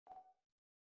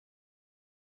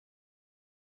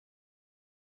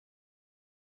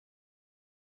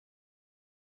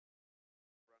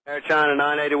Air China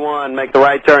 981, make the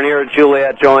right turn here at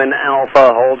Juliet, join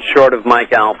Alpha, hold short of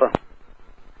Mike Alpha.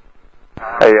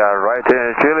 Hey, right,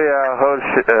 Juliet, hold,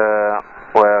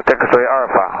 well, taxi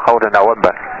Alpha, hold November.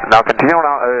 Now continue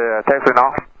now, taxi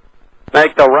now.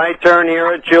 Make the right turn here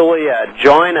at Juliet,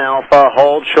 join Alpha,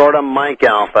 hold short of Mike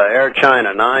Alpha, Air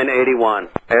China 981.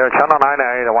 Air China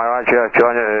 981, right,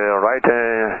 join, right,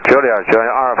 Juliet, join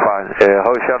Alpha,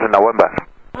 hold short of November.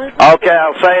 Okay,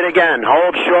 I'll say it again.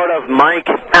 Hold short of Mike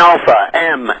Alpha,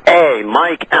 M-A,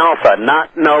 Mike Alpha,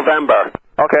 not November.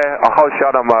 Okay, I'll hold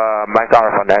short of Mike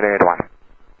Alpha 981.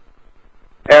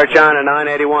 Air China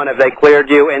 981, have they cleared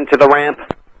you into the ramp?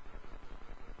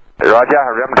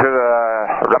 Roger, ramp to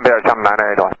the ramp Air China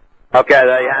 981. Okay,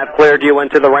 they have cleared you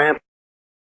into the ramp.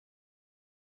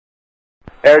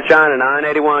 Air China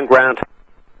 981, ground.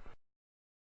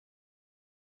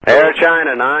 Air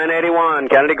China 981,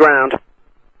 Kennedy ground.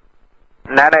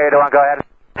 981, go ahead.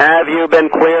 Have you been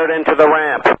cleared into the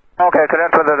ramp? Okay,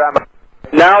 cleared to the ramp.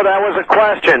 No, that was a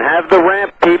question. Have the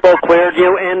ramp people cleared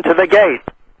you into the gate?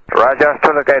 Roger,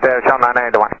 to the gate, Air China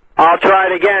 981. I'll try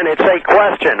it again. It's a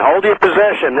question. Hold your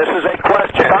position. This is a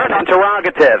question.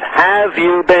 Interrogative. Have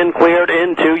you been cleared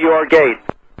into your gate?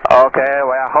 Okay,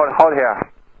 well, hold here.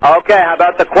 Okay, how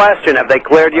about the question? Have they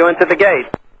cleared you into the gate?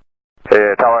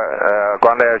 Tower,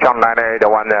 ground Air China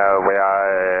 981, we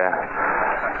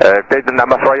are, gate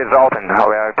number 3 is open.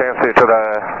 We are taxi to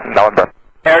the November.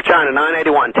 Air China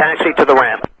 981, taxi to the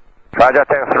ramp. Roger,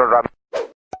 taxi to the ramp.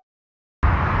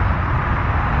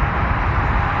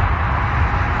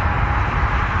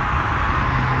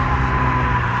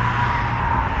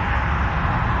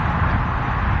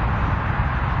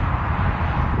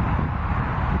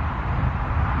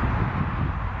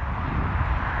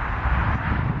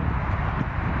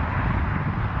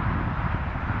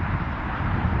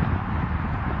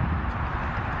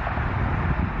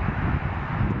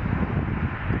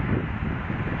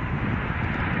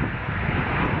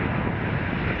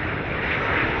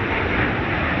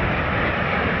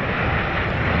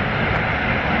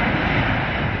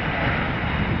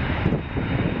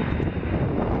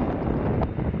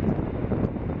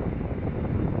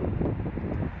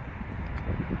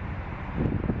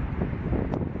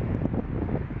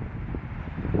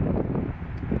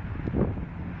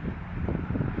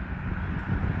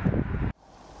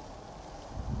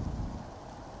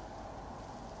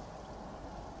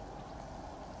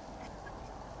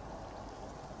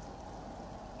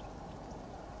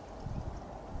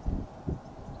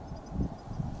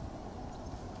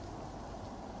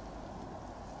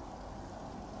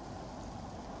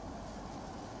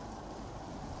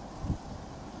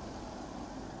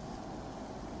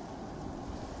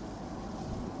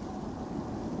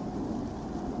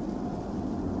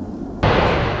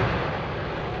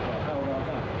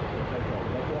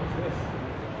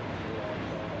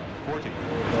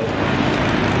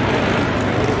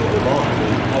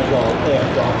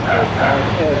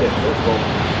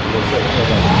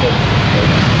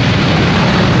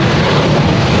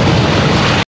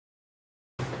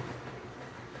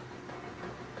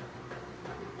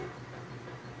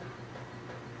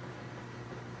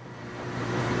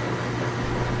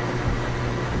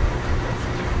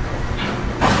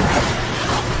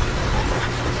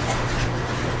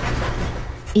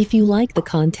 If you like the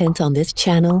content on this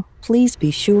channel, please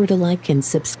be sure to like and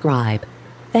subscribe.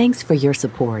 Thanks for your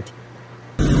support.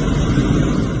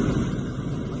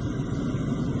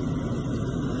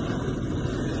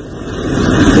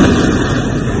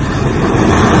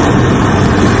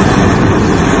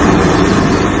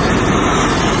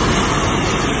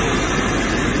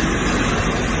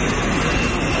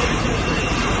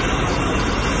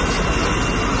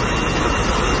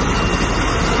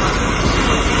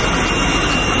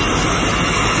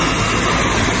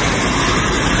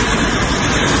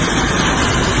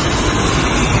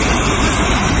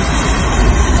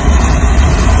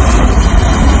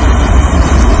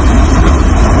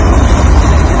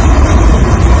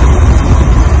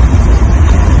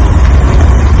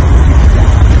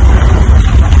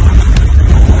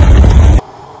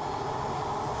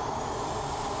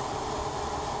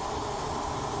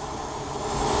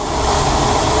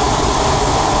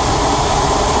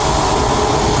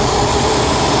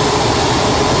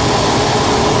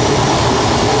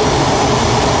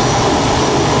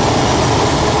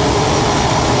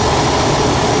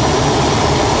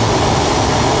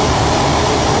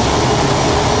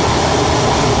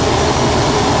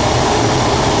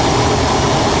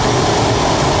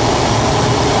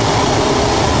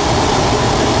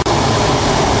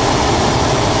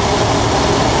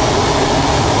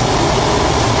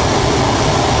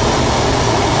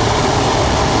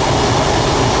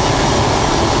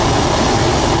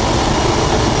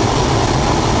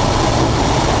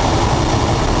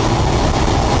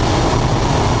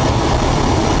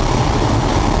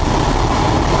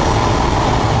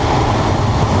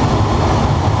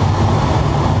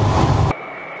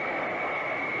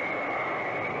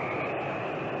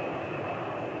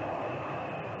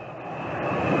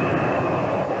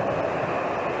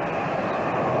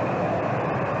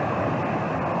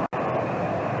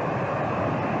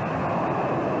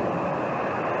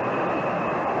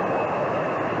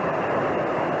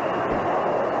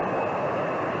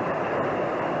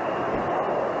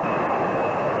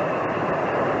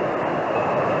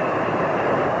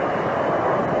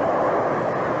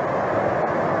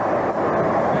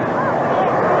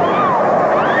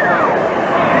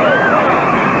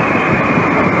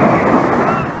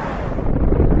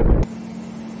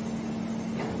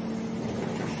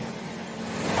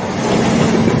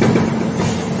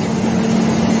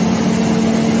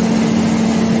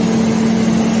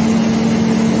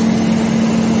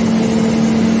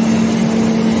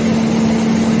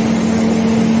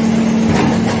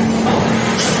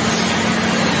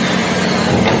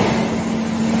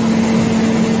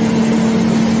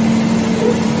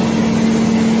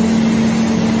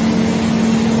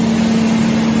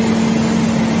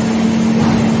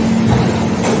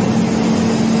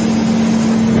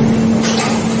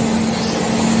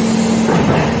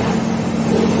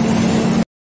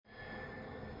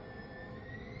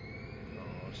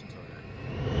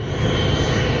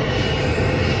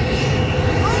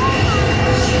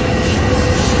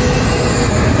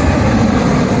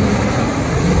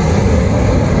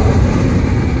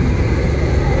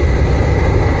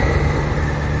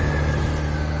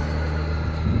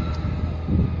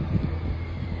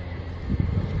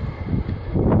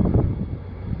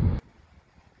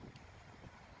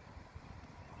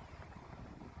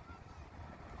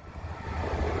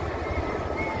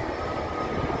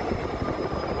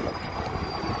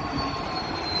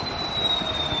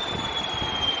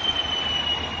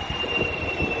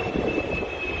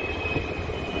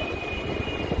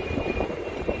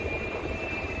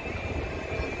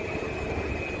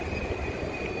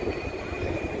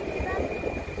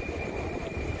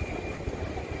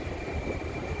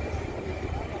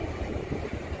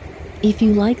 If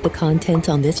you like the content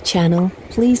on this channel,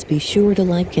 please be sure to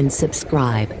like and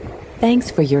subscribe. Thanks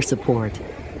for your support.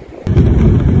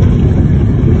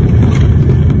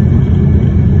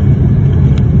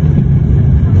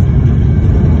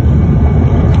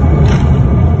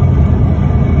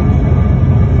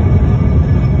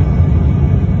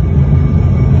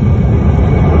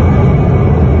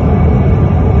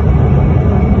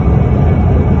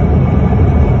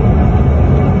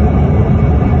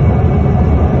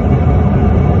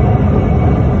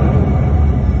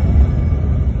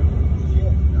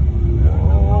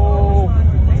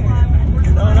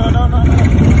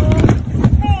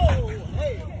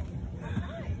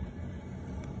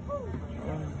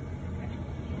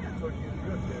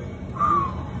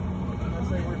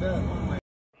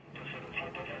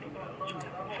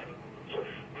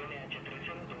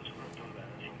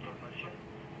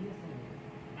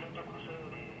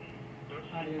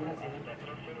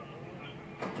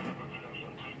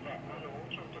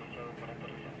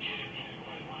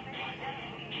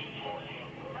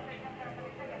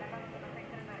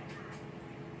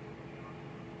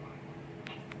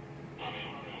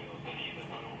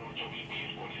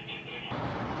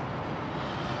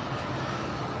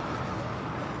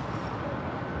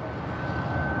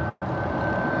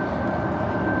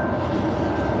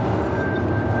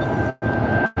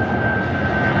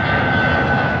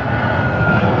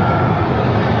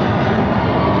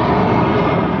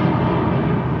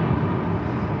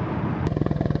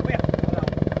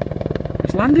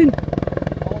 Landing.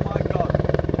 Oh my god.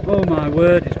 Oh my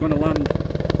word, it's going to land.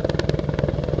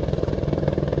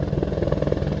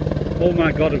 Oh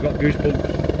my god, I've got goosebumps.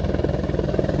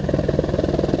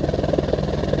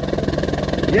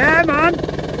 Yeah, man.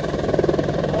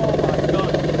 Oh my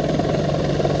god.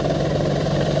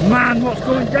 Man, what's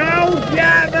going down?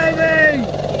 Yeah, baby.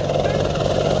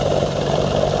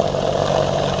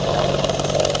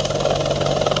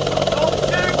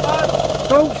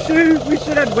 Don't shoot! We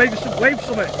should have wave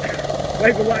something.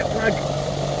 Wave a white flag.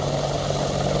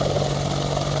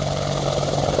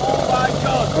 Oh my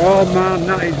god! Oh man,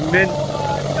 that is mint. Oh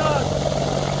my god!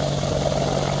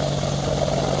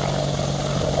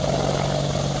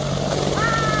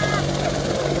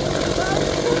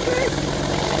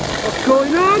 What's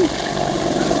going on?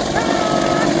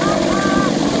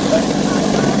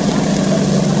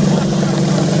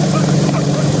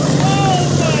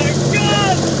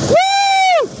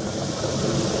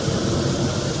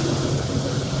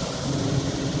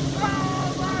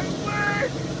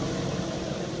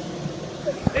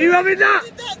 Are you having that?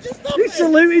 Did that just stop You me?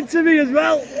 saluted to me as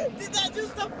well. Did that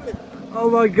just stop me? Oh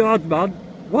my god, man.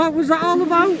 What was that all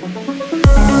about?